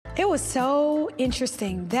It was so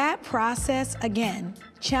interesting. That process, again,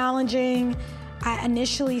 challenging. I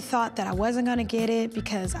initially thought that I wasn't gonna get it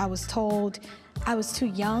because I was told I was too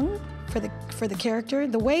young for the character.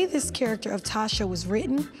 The way this character of Tasha was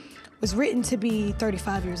written to be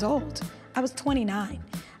 35 years old. I was 29.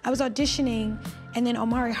 I was auditioning, and then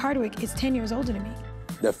Omari Hardwick is 10 years older than me.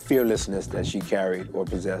 The fearlessness that she carried or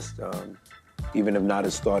possessed, even if not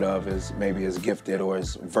as thought of as maybe as gifted or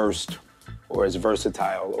as versed or as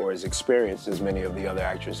versatile or as experienced as many of the other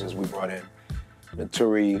actresses we brought in.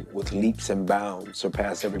 Naturi, with leaps and bounds,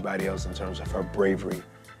 surpassed everybody else in terms of her bravery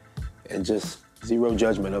and just zero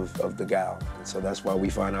judgment of the gal. And so that's why we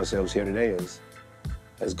find ourselves here today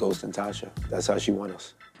as Ghost and Tasha. That's how she won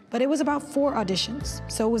us. But it was about 4 auditions,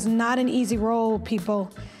 so it was not an easy role,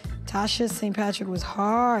 people. Tasha St. Patrick was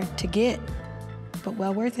hard to get, but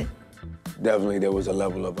well worth it. Definitely there was a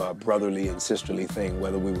level of a brotherly and sisterly thing,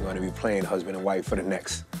 whether we were going to be playing husband and wife for the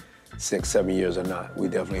next 6, 7 years or not. We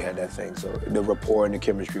definitely had that thing. So the rapport and the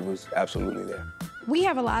chemistry was absolutely there. We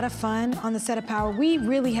have a lot of fun on the set of Power. We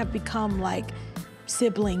really have become like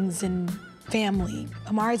siblings and family.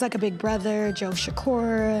 Omari's like a big brother, Joe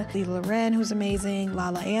Shakur, Lee Loren, who's amazing,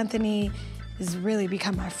 Lala Anthony has really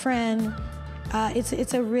become my friend.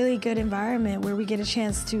 It's a really good environment where we get a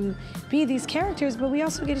chance to be these characters, but we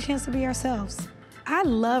also get a chance to be ourselves. I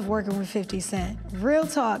love working with 50 Cent. Real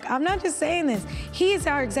talk. I'm not just saying this. He is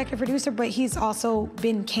our executive producer, but he's also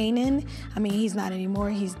been Kanan. I mean, he's not anymore.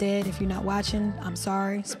 He's dead. If you're not watching, I'm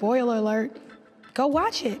sorry. Spoiler alert. Go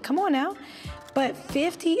watch it. Come on now. But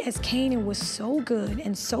 50 as Kanan was so good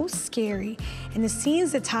and so scary. And the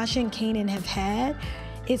scenes that Tasha and Kanan have had,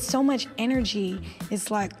 it's so much energy. It's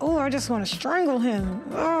like, oh, I just want to strangle him.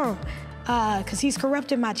 Oh. Because he's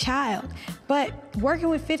corrupted my child. But working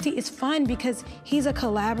with 50 is fun because he's a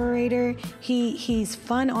collaborator. He's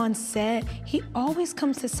fun on set. He always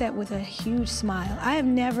comes to set with a huge smile. I have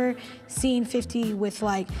never seen 50 with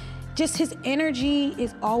like, just his energy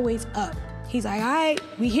is always up. He's like, all right,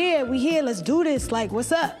 we here, let's do this, like,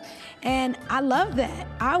 what's up? And I love that.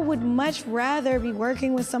 I would much rather be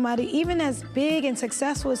working with somebody, even as big and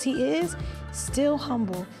successful as he is, still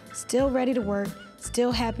humble, still ready to work,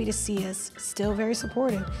 still happy to see us, still very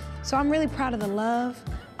supportive. So I'm really proud of the love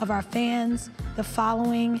of our fans, the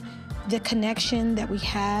following, the connection that we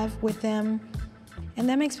have with them. And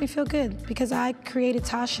that makes me feel good because I created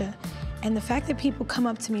Tasha. And the fact that people come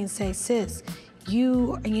up to me and say, sis,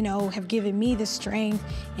 you know, have given me the strength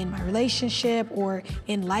in my relationship or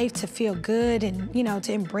in life to feel good and, you know,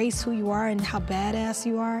 to embrace who you are and how badass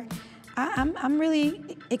you are. I'm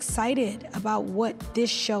really excited about what this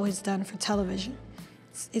show has done for television.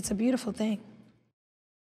 It's a beautiful thing.